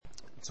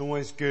It's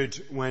always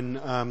good when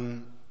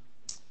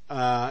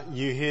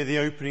you hear the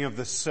opening of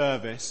the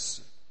service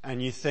and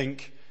you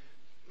think,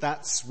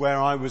 that's where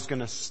I was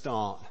going to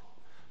start.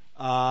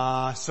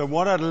 So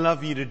what I'd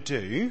love you to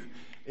do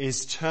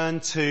is turn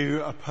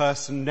to a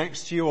person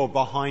next to you or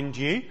behind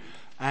you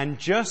and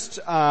just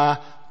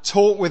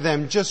talk with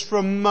them just for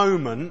a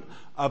moment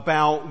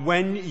about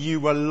when you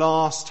were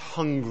last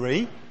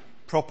hungry,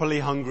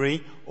 properly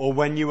hungry, or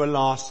when you were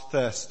last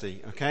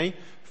thirsty, okay?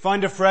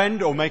 Find a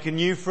friend or make a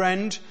new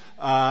friend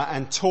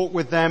and talk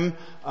with them.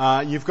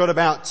 You've got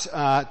about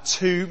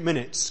 2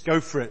 minutes.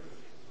 Go for it.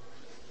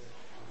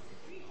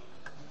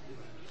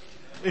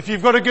 If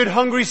you've got a good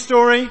hungry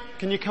story,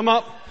 can you come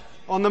up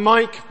on the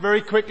mic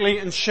very quickly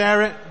and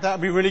share it? That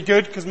would be really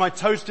good because my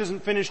toast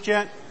isn't finished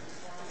yet.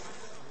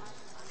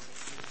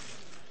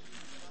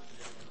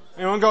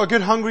 Anyone got a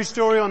good hungry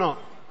story or not?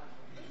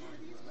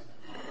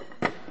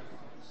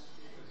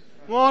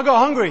 Well, I got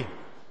hungry.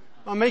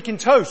 I'm making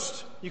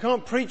toast. You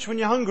can't preach when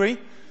you're hungry.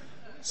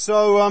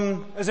 So,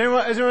 is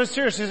anyone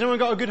serious? Has anyone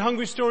got a good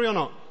hungry story or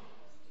not?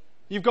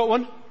 You've got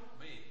one?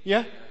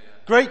 Yeah?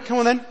 Great, come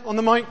on then, on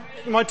the mic.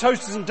 My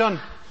toast isn't done.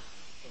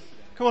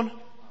 Come on.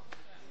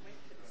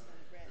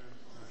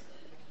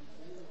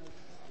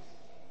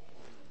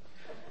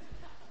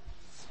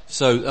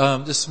 So,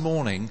 this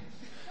morning,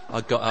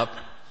 I got up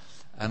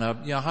and,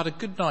 I had a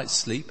good night's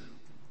sleep.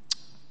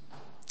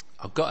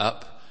 I got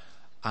up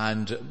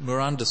and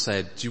Miranda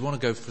said, do you want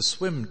to go for a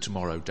swim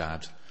tomorrow,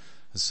 Dad?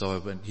 And so I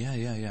went,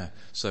 yeah.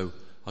 So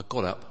I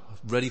got up,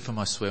 ready for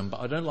my swim,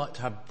 but I don't like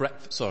to have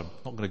breakfast. Sorry, I'm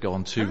not going to go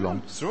on too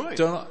long. That's right.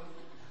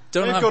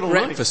 Don't have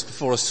breakfast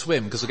before a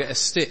swim because I get a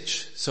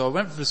stitch. So I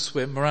went for a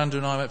swim. Miranda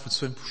and I went for a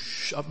swim,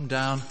 up and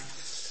down.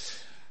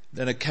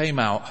 Then I came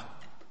out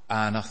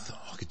and I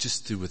thought I could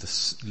just do with a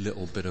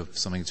little bit of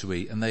something to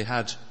eat. And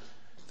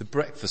the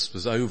breakfast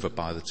was over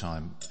by the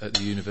time at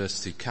the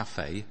university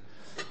cafe.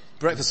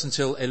 Breakfast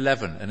until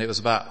 11 and it was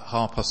about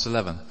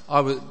 11:30.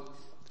 I was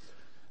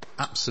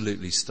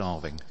absolutely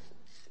starving.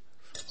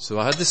 So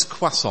I had this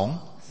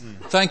croissant.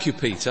 Thank you,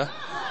 Peter.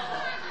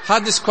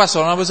 Had this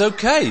croissant, I was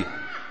okay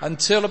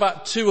until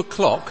about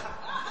 2:00.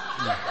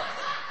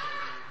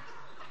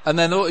 And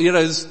then,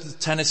 the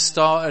tennis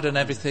started and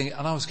everything,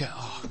 and I was going,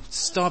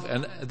 starving.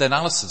 And then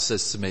Alison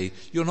says to me,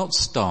 you're not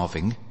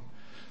starving.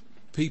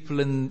 People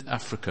in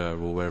Africa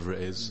or wherever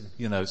it is,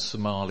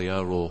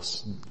 Somalia or,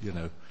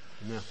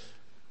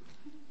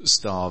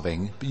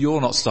 starving. But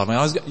you're not starving.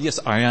 Yes,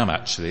 I am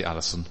actually,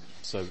 Alison.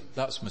 So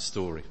that's my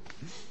story.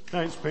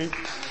 Thanks, Pete.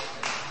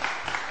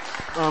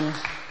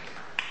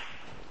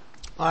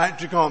 I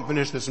actually can't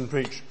finish this and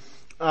preach.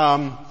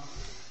 I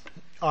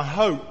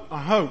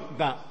hope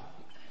that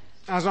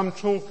as I'm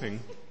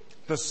talking,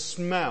 the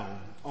smell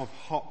of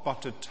hot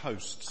buttered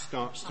toast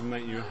starts to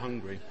make you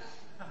hungry.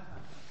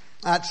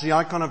 Actually,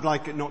 I kind of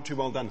like it not too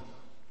well done.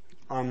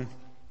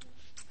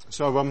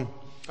 So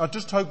I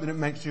just hope that it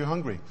makes you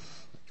hungry.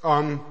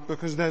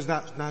 Because there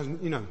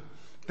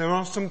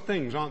are some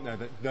things, aren't there,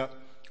 that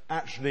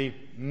actually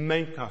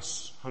make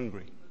us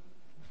hungry.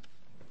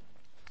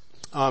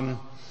 A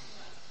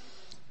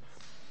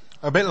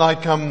bit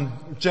like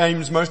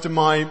James, most of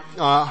my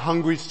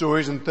hungry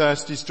stories and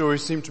thirsty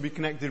stories seem to be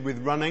connected with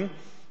running.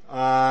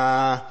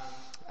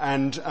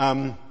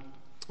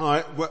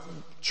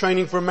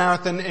 Training for a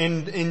marathon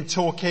in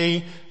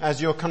Torquay. As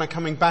you're kind of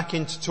coming back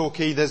into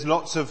Torquay, there's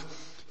lots of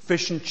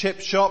fish and chip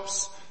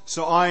shops.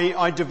 So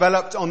I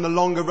developed on the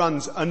longer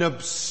runs an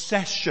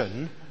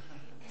obsession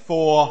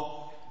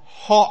for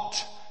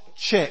hot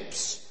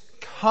chips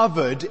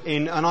covered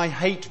in, and I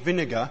hate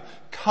vinegar,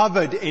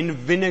 covered in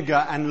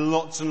vinegar and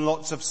lots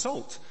of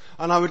salt.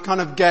 And I would kind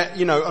of get,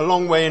 a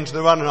long way into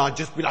the run and I'd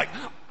just be like,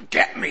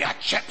 get me a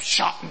chip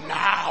shop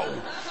now.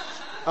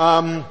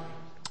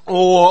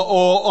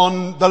 Or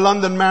on the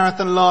London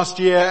Marathon last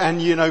year,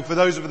 and for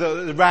those of you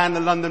that ran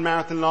the London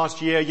Marathon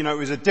last year, it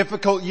was a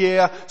difficult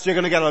year, so you're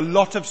going to get a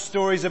lot of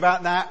stories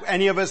about that.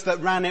 Any of us that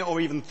ran it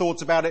or even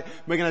thought about it,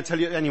 we're going to tell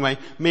you anyway,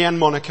 me and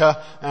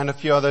Monica and a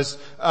few others.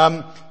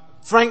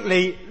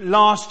 Frankly,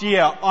 last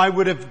year I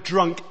would have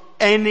drunk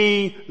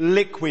any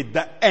liquid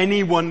that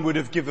anyone would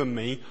have given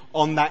me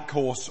on that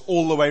course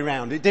all the way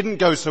round. It didn't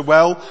go so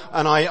well,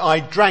 and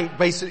I drank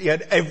basically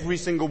at every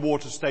single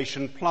water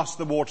station, plus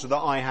the water that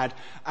I had.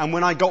 And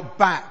when I got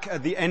back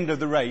at the end of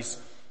the race,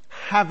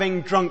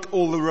 having drunk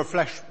all the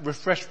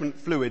refreshment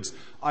fluids,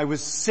 I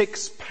was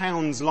 6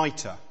 pounds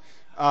lighter.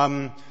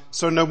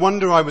 So no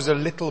wonder I was a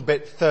little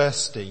bit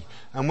thirsty.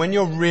 And when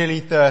you're really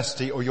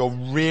thirsty or you're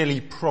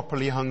really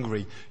properly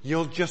hungry,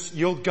 you'll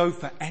go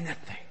for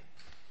anything.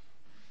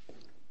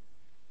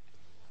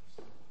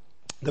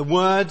 The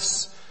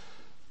words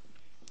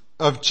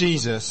of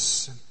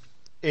Jesus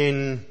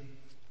in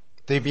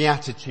the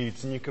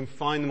Beatitudes, and you can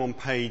find them on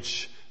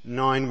page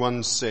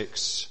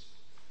 916,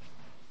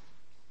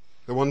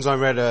 the ones I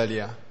read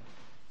earlier,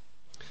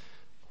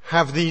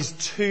 have these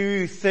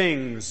two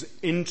things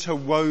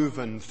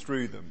interwoven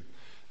through them.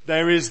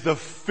 There is the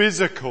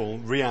physical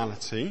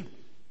reality,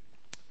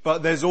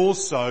 but there's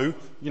also,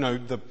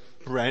 the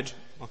bread.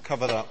 I'll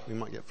cover that up, we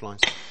might get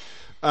flies.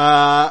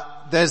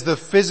 There's the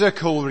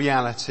physical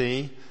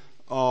reality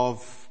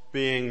of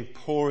being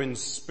poor in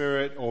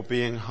spirit or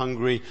being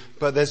hungry,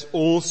 but there's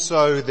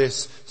also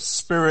this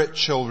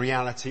spiritual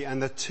reality,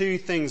 and the two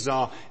things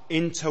are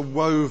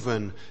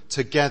interwoven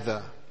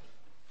together.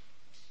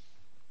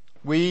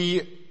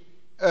 We,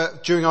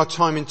 during our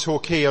time in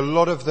Torquay, a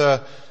lot of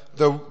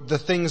the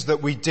things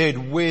that we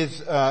did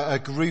with a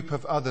group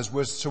of others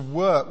was to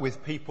work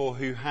with people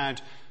who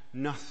had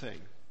nothing,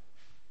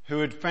 who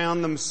had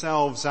found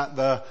themselves at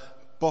the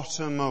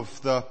bottom of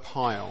the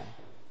pile.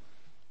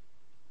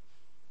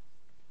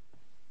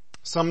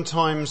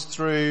 Sometimes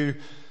through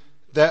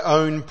their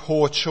own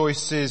poor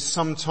choices,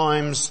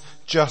 sometimes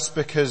just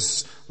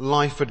because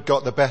life had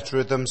got the better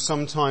of them,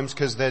 sometimes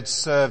because they'd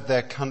served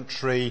their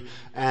country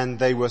and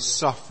they were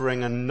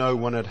suffering and no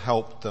one had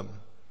helped them.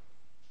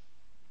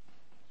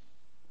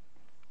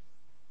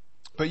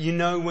 But you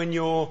know, when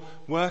you're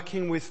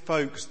working with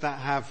folks that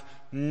have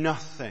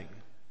nothing,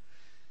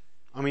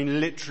 I mean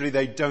literally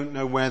they don't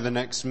know where the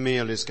next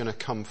meal is going to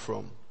come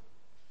from.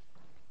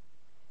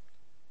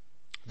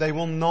 They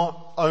will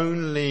not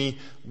only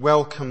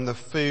welcome the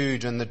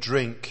food and the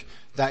drink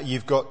that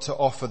you've got to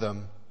offer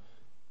them,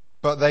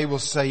 but they will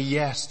say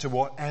yes to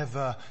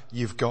whatever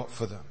you've got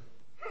for them.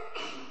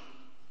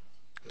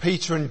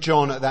 Peter and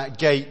John at that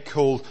gate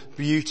called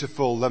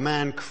Beautiful, the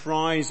man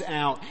cries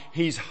out,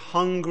 he's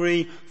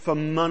hungry for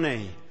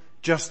money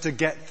just to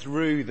get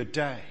through the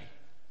day.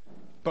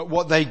 But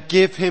what they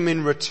give him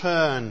in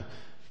return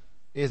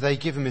is they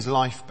give him his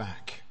life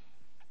back.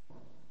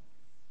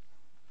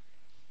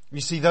 You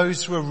see,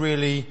 those who are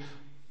really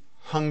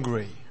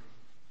hungry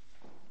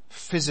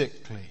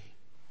physically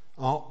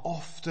are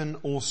often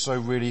also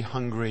really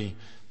hungry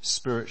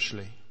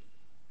spiritually.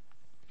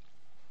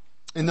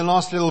 In the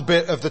last little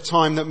bit of the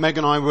time that Meg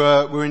and I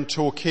were in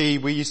Torquay,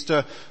 we used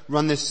to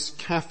run this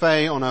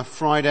cafe on a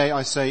Friday.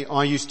 I say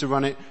I used to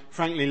run it.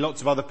 Frankly,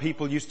 lots of other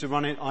people used to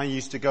run it. I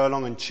used to go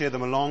along and cheer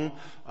them along,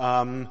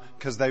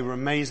 because they were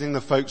amazing,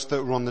 the folks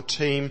that were on the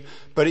team.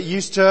 But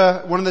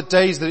one of the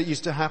days that it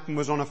used to happen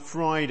was on a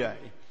Friday.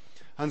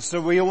 And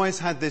so we always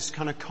had this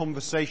kind of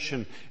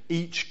conversation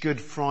each Good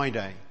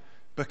Friday,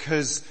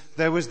 because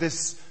there was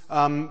this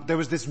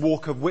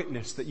walk of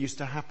witness that used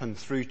to happen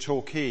through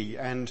Torquay,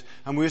 and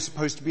we were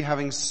supposed to be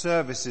having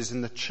services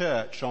in the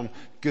church on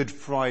Good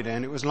Friday,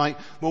 and it was like,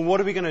 well, what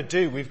are we going to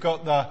do? We've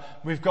got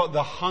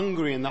the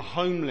hungry and the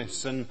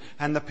homeless and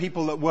the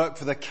people that work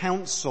for the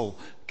council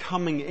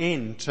coming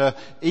in to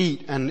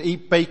eat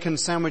bacon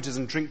sandwiches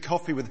and drink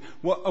coffee with.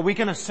 What are we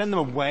going to send them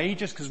away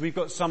just because we've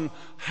got some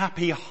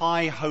happy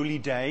high holy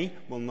day?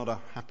 Well, not a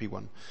happy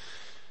one.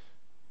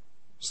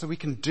 So we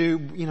can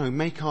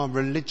make our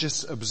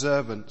religious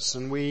observance.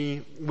 And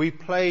we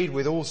played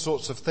with all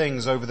sorts of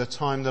things over the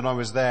time that I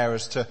was there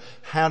as to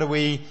how do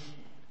we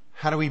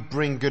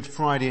bring Good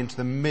Friday into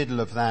the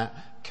middle of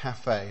that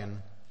cafe.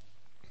 And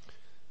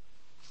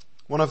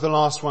one of the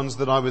last ones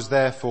that I was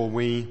there for,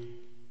 we'd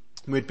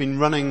been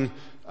running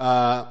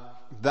the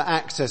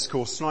access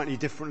course slightly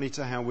differently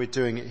to how we're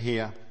doing it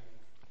here.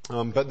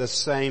 But the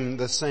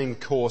same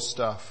core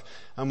stuff.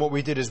 And what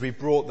we did is we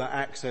brought the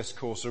access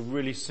course, a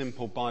really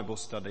simple Bible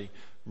study,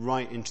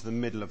 right into the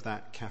middle of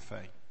that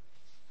cafe.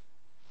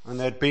 And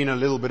there'd been a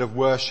little bit of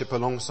worship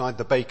alongside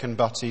the bacon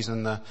butties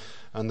and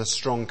the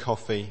strong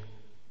coffee.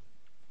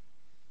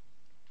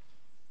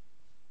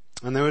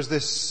 And there was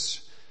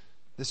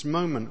this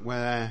moment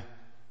where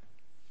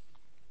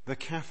the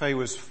cafe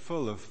was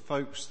full of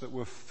folks that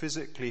were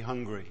physically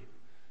hungry,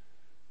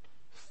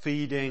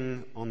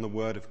 feeding on the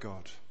Word of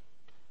God.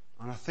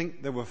 And I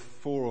think there were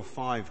 4 or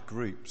 5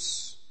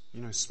 groups,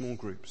 small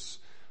groups,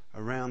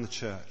 around the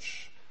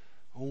church,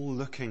 all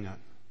looking at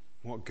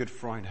what Good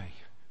Friday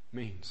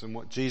means and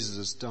what Jesus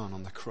has done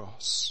on the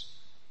cross.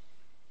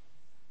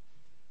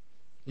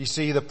 You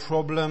see, the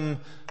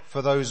problem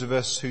for those of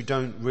us who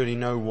don't really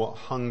know what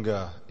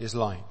hunger is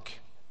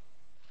like,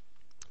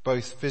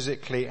 both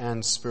physically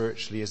and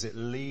spiritually, is it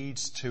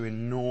leads to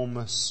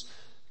enormous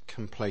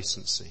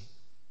complacency.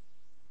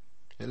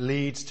 It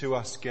leads to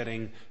us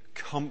getting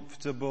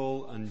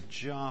comfortable and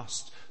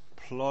just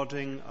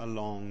plodding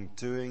along,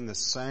 doing the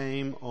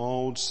same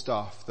old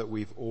stuff that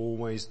we've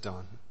always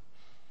done.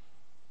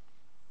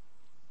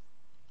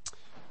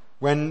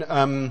 When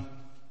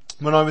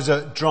I was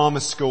at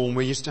drama school,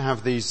 we used to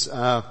have these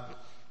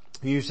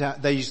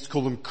they used to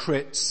call them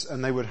crits,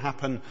 and they would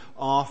happen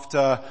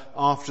after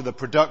the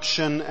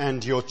production,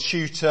 and your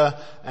tutor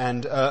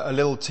and a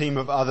little team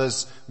of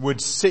others would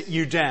sit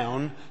you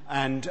down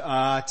and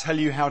tell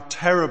you how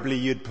terribly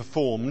you'd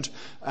performed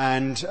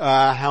and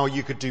how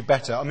you could do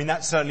better. I mean,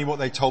 that's certainly what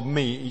they told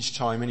me each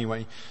time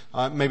anyway.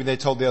 Maybe they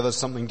told the others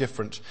something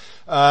different.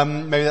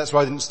 Maybe that's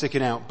why I didn't stick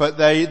it out. But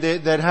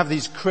they'd have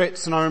these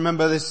crits, and I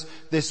remember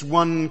this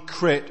one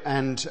crit,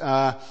 and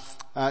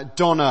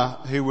Donna,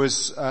 who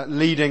was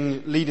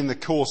leading the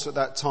course at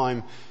that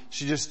time,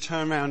 she just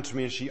turned around to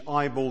me and she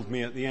eyeballed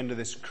me at the end of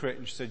this crit,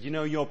 and she said,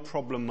 your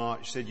problem,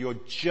 Mark, she said, you're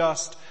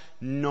just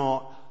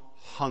not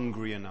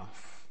hungry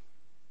enough.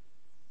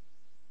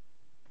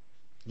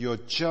 You're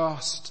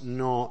just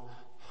not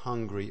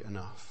hungry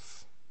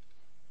enough.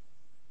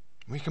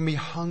 We can be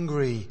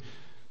hungry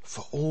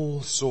for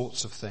all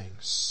sorts of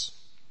things.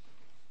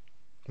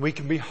 We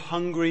can be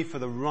hungry for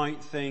the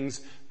right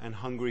things and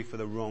hungry for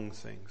the wrong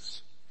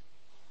things.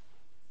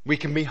 We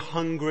can be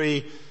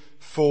hungry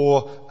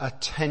for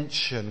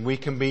attention. We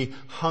can be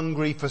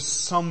hungry for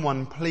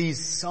someone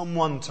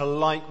to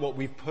like what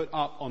we've put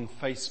up on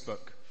Facebook.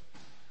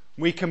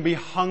 We can be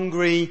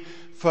hungry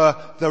for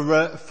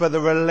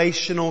the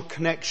relational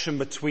connection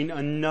between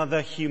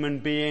another human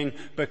being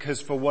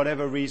because for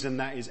whatever reason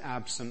that is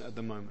absent at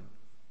the moment.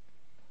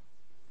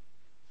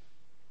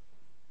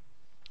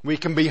 We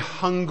can be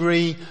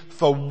hungry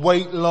for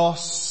weight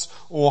loss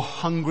or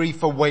hungry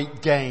for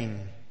weight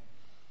gain.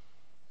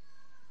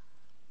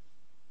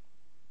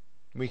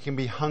 We can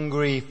be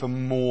hungry for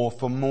more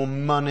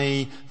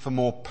money, for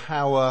more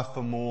power,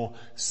 for more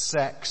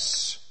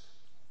sex.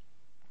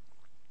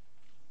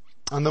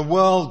 And the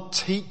world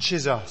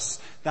teaches us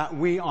that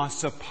we are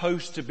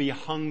supposed to be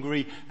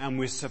hungry and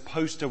we're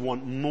supposed to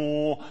want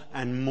more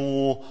and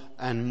more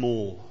and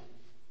more.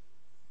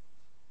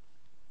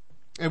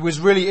 It was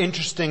really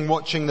interesting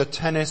watching the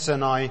tennis,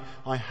 and I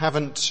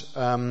haven't,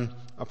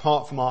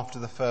 apart from after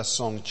the first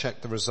song,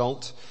 checked the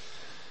result.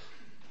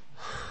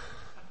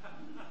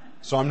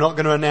 So I'm not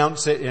going to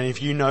announce it, and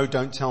if you know,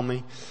 don't tell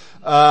me.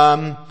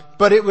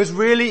 But it was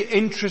really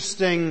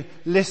interesting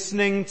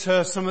listening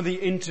to some of the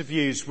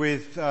interviews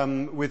with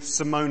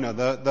Simona,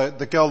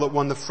 the girl that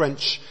won the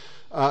French,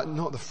 what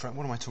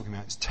am I talking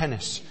about? It's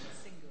tennis.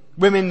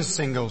 Women's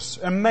singles.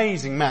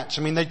 Amazing match.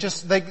 I mean,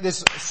 they're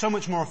so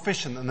much more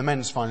efficient than the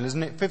men's final,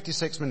 isn't it?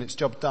 56 minutes,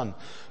 job done.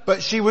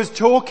 But she was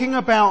talking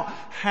about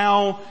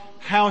how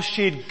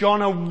she'd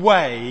gone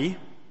away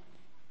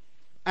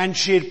and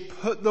she had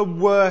put the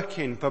work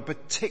in for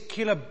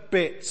particular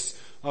bits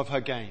of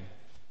her game.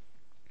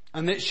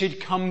 And that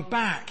she'd come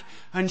back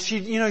and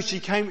she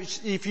came,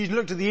 if you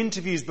looked at the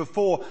interviews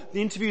before and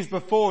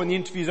the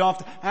interviews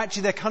after,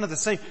 actually they're kind of the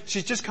same.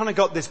 She's just kind of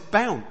got this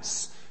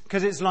bounce.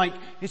 Because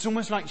it's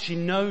almost like she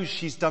knows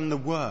she's done the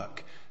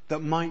work that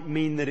might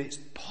mean that it's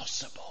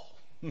possible.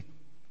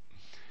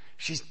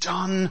 She's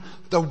done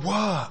the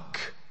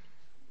work.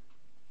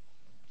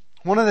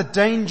 One of the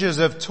dangers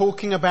of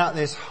talking about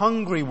this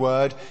hungry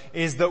word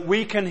is that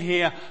we can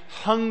hear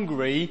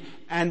hungry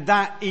and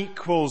that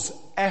equals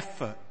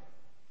effort.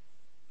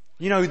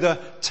 You know, the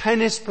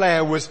tennis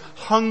player was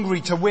hungry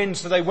to win,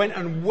 so they went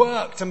and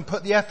worked and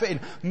put the effort in.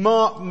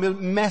 Mark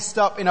messed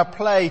up in a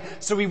play,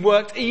 so he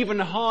worked even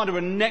harder,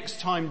 and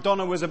next time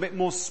Donna was a bit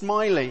more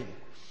smiley.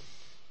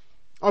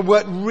 I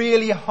worked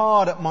really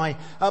hard at my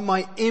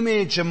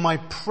image and my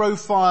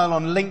profile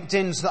on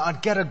LinkedIn so that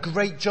I'd get a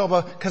great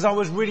job because I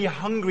was really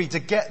hungry to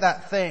get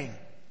that thing.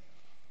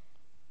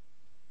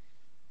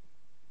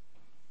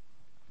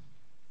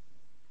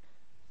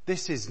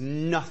 This is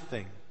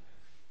nothing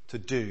to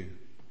do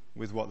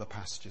with what the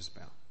passage is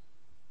about.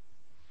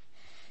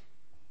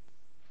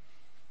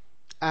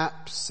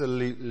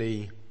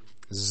 Absolutely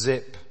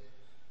zip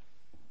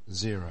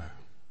zero.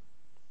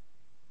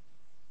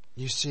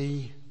 You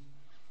see,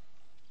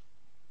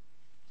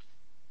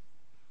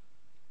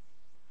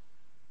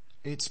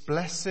 it's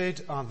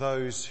blessed are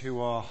those who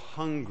are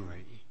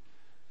hungry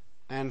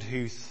and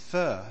who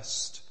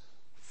thirst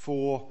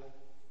for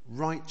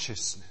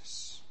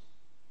righteousness.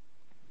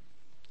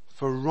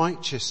 For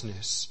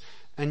righteousness.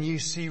 And you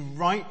see,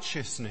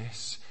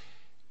 righteousness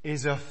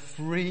is a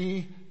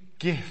free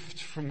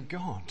gift from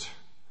God.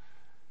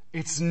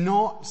 It's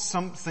not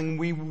something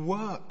we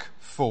work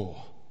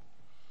for.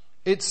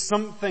 It's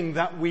something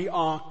that we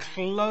are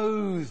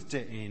clothed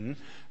in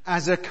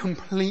as a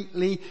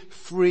completely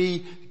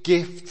free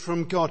gift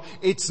from God.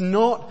 It's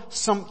not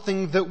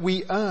something that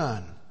we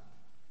earn.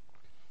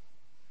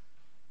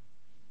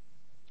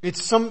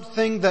 It's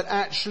something that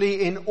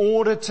actually, in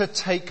order to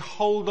take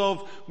hold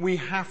of, we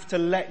have to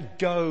let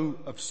go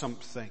of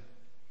something.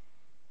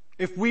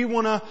 If we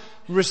want to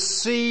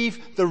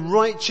receive the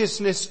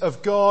righteousness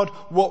of God,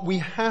 what we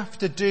have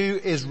to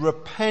do is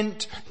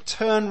repent,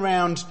 turn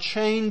round,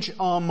 change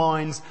our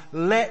minds,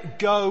 let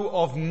go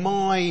of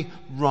my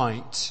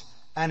right,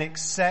 and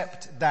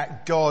accept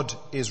that God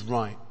is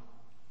right.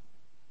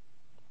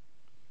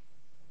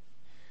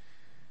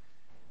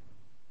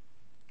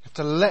 I have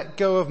to let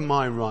go of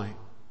my right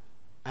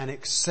and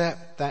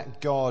accept that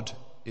God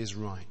is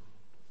right.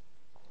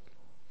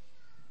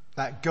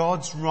 That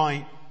God's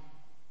right.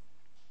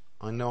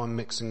 I know I'm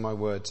mixing my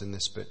words in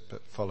this bit,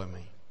 but follow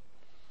me.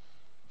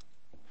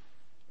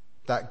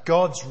 That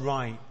God's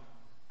right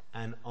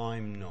and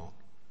I'm not.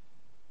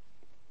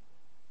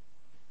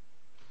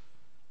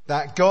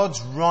 That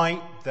God's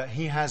right, that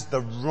He has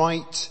the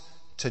right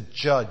to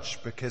judge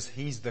because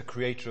He's the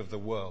creator of the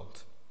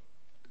world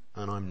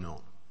and I'm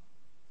not.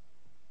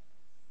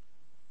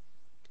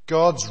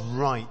 God's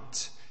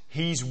right.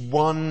 He's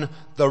won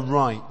the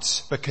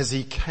right because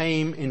He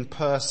came in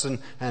person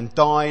and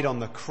died on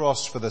the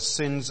cross for the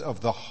sins of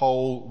the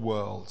whole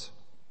world.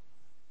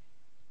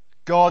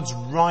 God's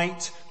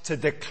right to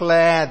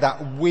declare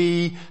that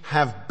we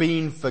have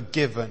been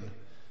forgiven.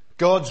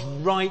 God's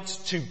right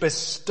to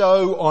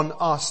bestow on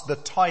us the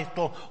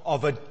title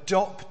of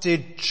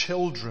adopted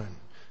children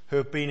who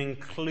have been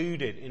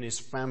included in his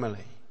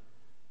family.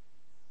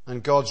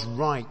 And God's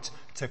right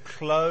to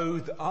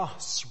clothe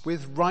us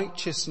with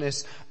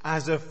righteousness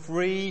as a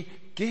free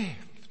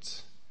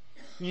gift.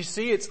 You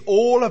see, it's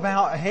all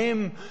about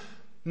him,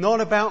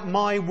 not about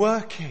my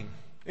working.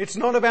 It's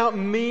not about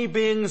me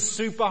being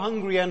super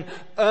hungry and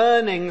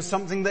earning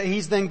something that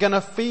he's then going to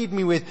feed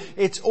me with.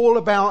 It's all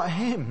about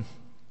him.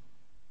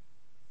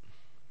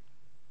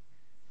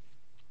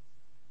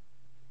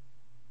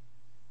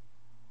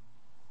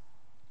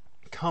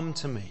 Come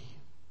to me,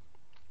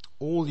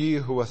 all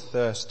you who are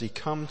thirsty,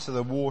 come to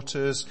the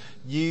waters.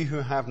 You who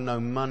have no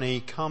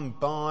money, come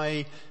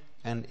buy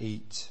and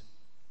eat.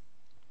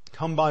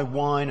 Come buy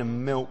wine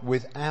and milk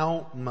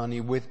without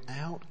money,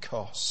 without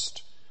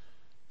cost.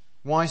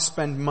 Why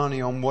spend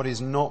money on what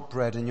is not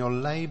bread and your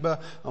labor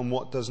on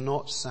what does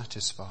not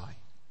satisfy?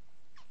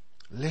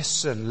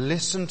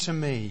 Listen to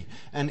me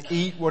and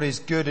eat what is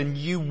good, and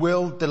you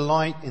will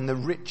delight in the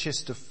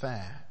richest of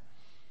fare.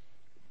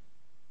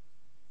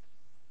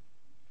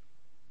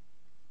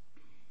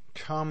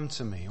 Come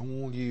to me,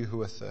 all you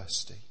who are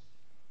thirsty.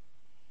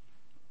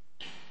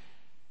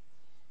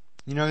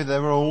 You know,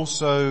 there are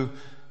also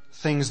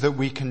things that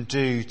we can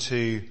do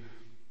to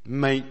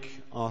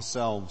make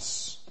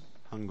ourselves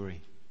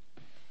hungry.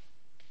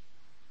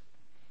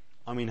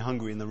 I mean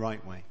hungry in the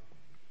right way.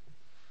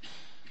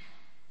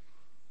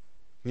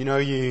 You know,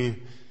 you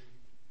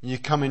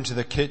come into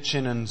the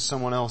kitchen and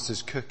someone else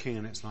is cooking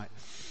and it's like,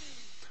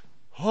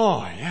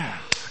 oh yeah,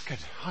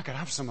 I could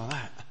have some of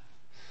that.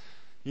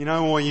 You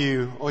know, or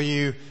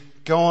you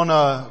go on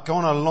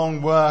a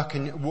long walk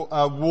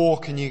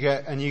and you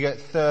get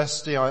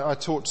thirsty. I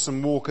talked to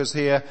some walkers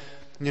here,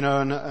 you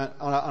know, and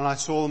I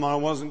saw them and I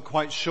wasn't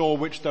quite sure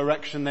which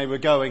direction they were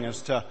going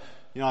as to,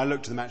 you know, I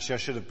looked at them actually, I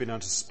should have been able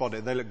to spot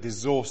it. They looked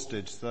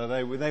exhausted. So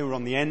they were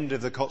on the end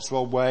of the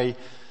Cotswold Way,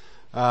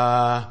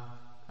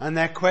 and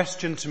their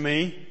question to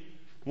me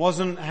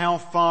wasn't how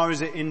far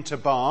is it into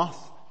Bath?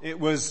 It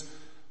was,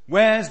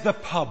 where's the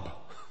pub?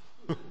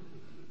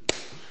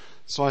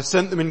 So I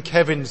sent them in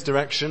Kevin's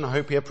direction. I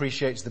hope he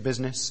appreciates the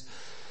business.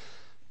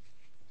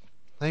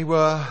 They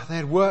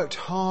had worked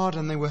hard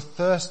and they were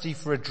thirsty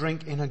for a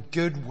drink in a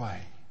good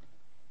way.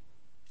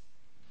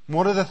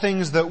 What are the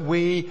things that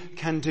we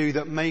can do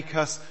that make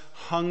us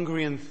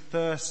hungry and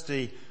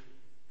thirsty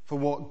for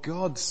what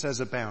God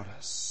says about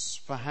us,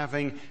 for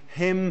having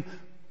him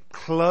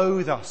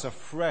clothe us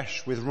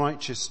afresh with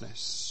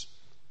righteousness?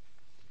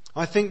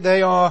 I think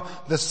they are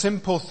the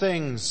simple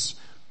things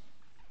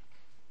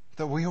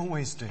that we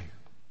always do.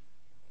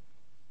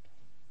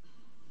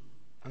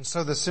 And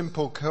so the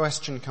simple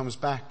question comes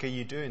back, are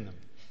you doing them?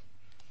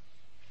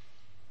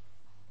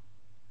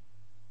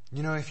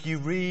 You know, if you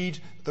read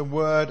the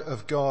Word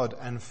of God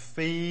and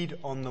feed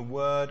on the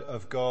Word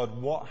of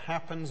God, what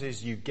happens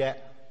is you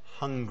get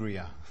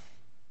hungrier.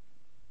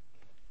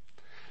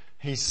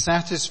 He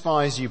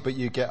satisfies you, but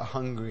you get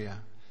hungrier.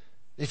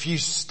 If you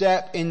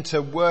step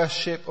into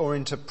worship or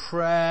into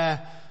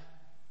prayer,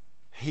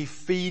 he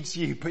feeds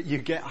you, but you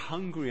get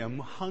hungrier,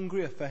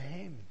 hungrier for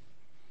him.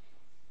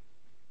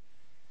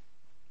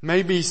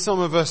 Maybe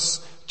some of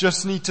us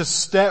just need to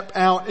step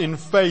out in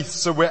faith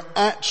so we're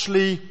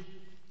actually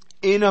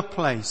in a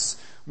place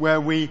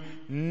where we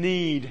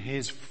need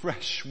his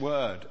fresh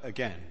word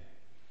again.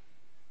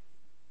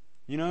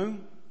 You know,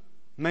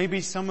 maybe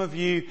some of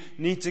you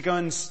need to go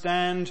and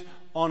stand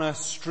on a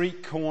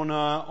street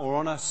corner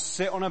or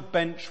sit on a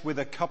bench with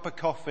a cup of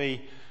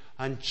coffee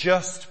and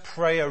just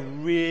pray a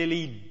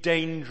really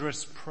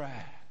dangerous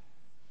prayer.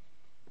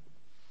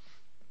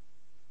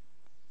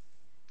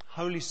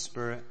 Holy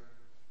Spirit,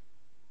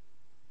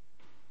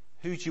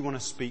 who do you want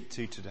to speak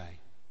to today?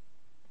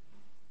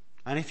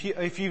 And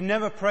if you've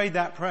never prayed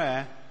that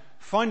prayer,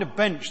 find a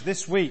bench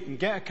this week and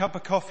get a cup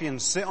of coffee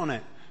and sit on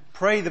it.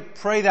 Pray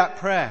that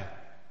prayer.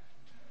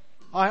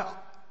 I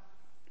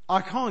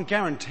can't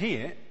guarantee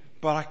it,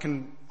 but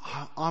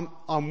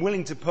I'm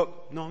willing to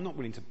I'm not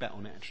willing to bet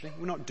on it actually.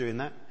 We're not doing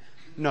that.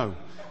 No.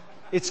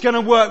 It's going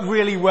to work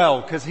really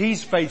well because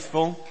he's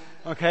faithful.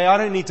 Okay, I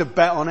don't need to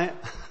bet on it.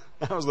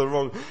 That was the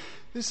wrong.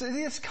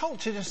 This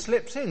culture just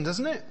slips in,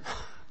 doesn't it?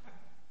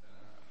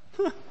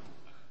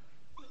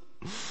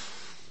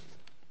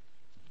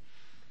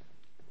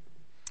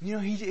 You know,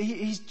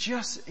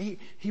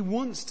 he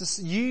wants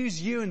to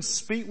use you and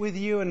speak with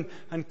you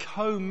and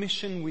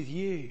co-mission with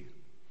you.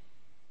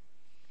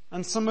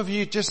 And some of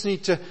you just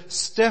need to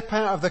step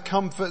out of the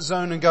comfort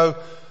zone and go,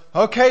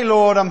 okay,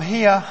 Lord, I'm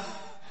here.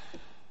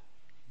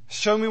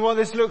 Show me what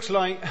this looks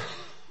like.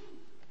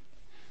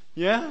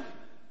 Yeah?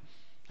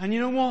 And you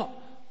know what?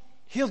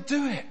 He'll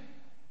do it.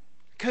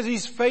 Because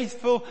he's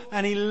faithful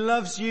and he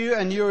loves you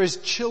and you're his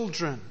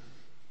children.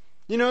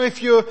 You know,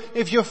 if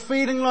you're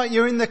feeling like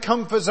you're in the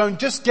comfort zone,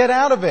 just get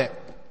out of it.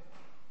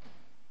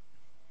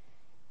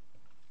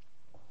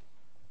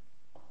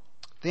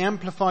 The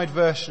amplified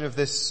version of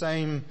this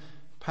same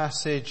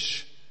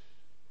passage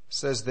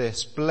says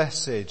this: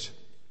 blessed,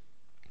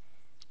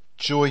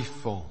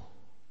 joyful,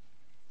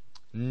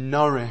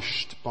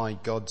 nourished by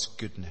God's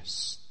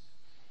goodness,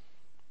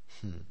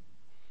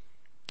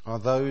 are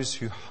those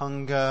who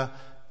hunger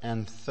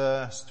and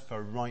thirst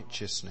for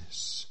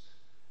righteousness,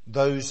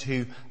 those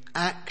who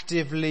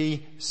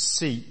actively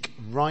seek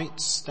right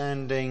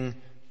standing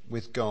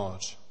with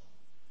God,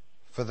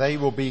 for they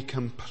will be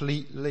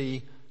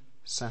completely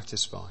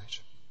satisfied.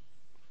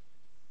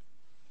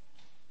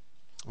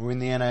 Or in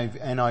the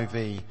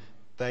NIV,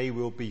 they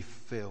will be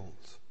filled.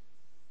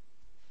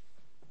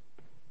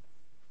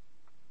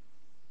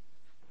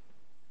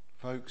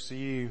 Folks, are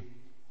you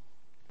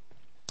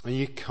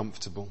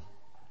comfortable?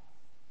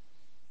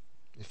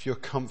 If you're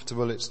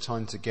comfortable, it's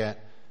time to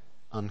get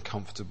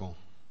uncomfortable.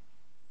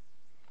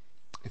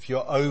 If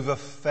you're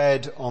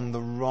overfed on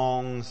the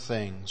wrong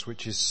things,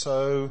 which is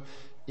so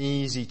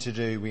easy to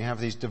do, we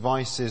have these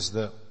devices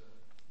that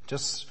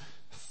just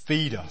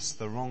feed us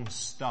the wrong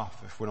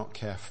stuff if we're not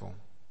careful.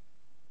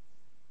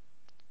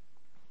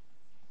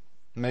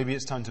 Maybe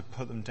it's time to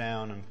put them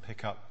down and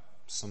pick up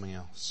something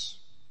else.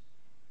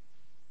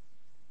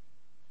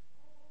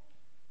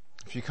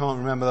 If you can't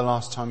remember the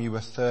last time you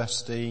were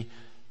thirsty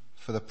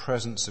for the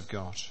presence of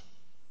God,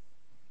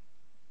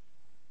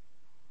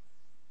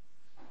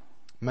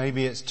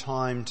 maybe it's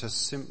time to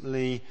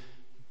simply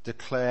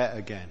declare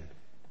again,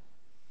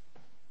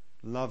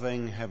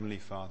 loving Heavenly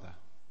Father,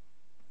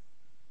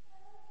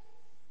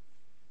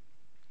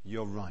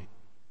 you're right.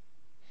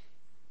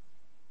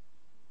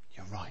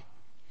 You're right.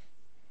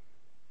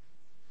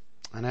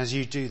 And as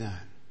you do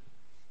that,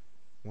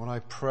 what I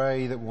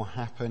pray that will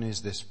happen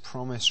is this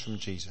promise from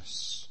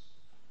Jesus,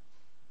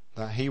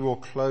 that he will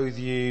clothe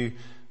you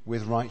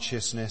with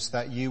righteousness,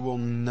 that you will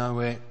know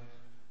it,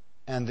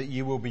 and that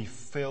you will be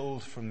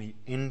filled from the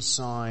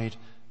inside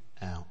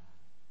out.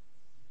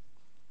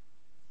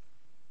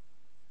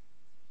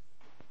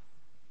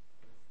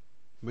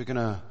 We're going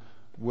to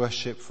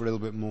worship for a little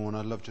bit more, and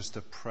I'd love just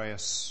to pray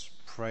us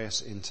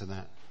into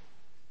that.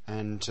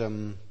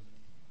 And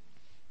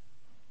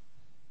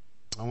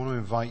I want to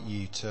invite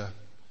you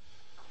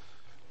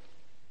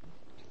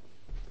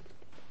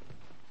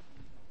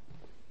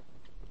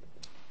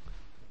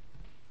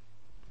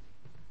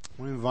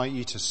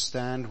to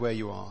stand where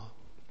you are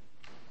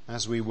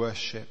as we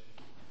worship.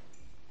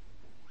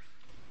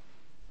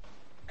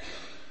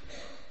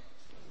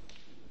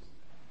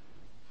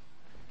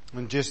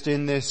 And just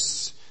in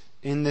this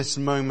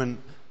moment,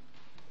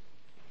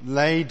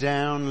 lay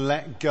down,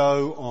 let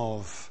go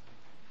of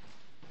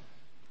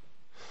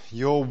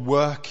your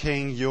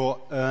working, your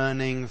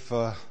earning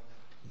for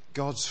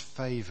God's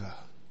favor.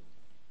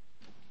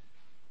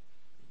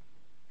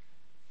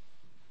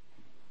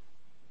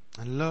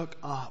 And look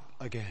up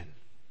again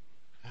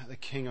at the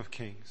King of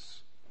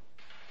Kings.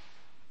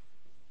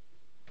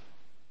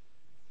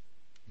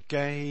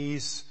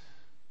 Gaze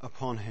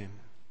upon him.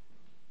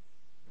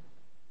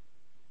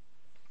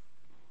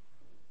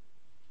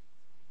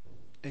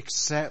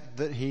 Accept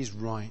that he's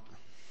right.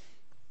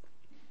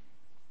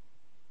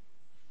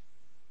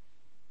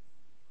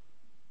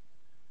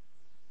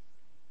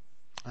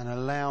 And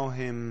allow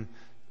him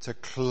to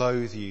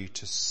clothe you,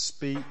 to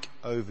speak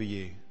over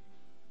you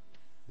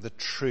the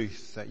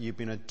truth that you've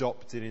been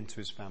adopted into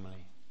his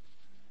family.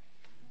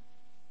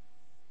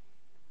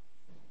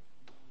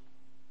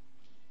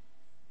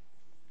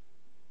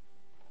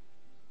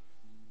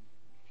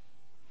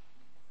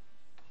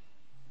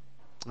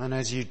 And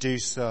as you do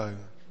so,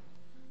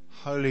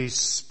 Holy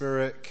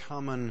Spirit,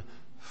 come and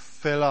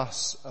fill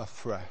us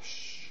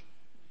afresh.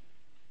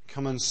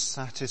 Come and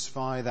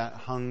satisfy that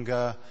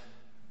hunger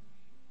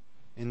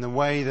in the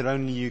way that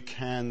only you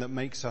can, that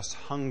makes us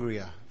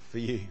hungrier for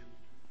you,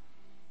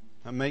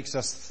 that makes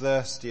us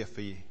thirstier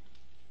for you.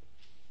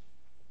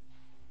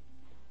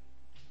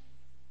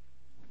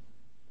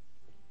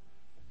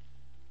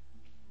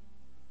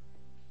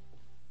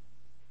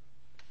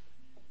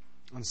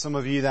 And some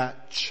of you,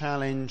 that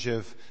challenge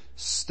of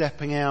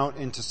stepping out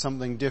into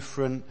something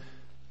different,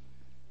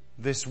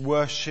 this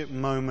worship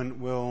moment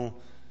will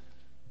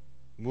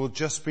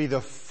just be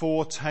the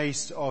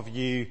foretaste of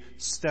you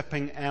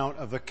stepping out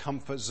of the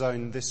comfort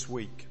zone this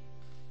week.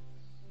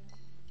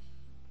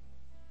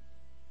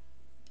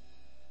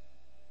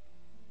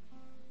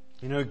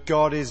 You know,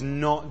 God is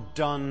not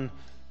done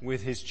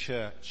with his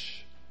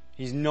church.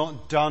 He's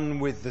not done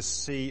with the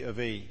Sea of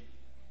E.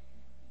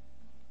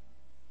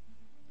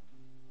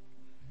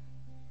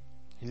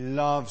 He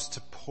loves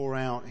to pour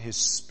out his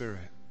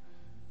Spirit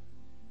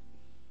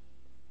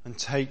and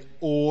take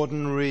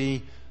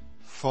ordinary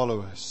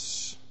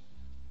followers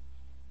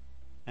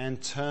and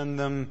turn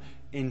them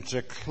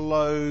into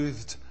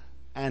clothed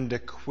and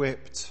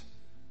equipped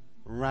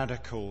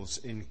radicals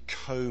in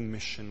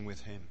co-mission with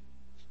him.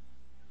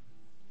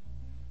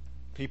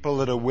 People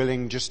that are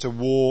willing just to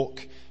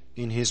walk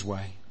in his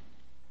way.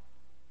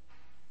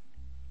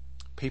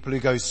 People who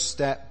go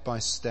step by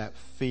step,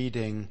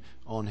 feeding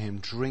on him,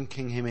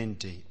 drinking him in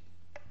deep.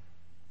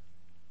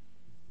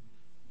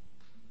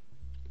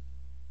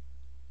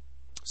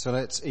 So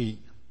let's eat,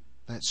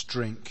 let's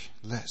drink,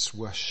 let's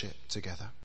worship together.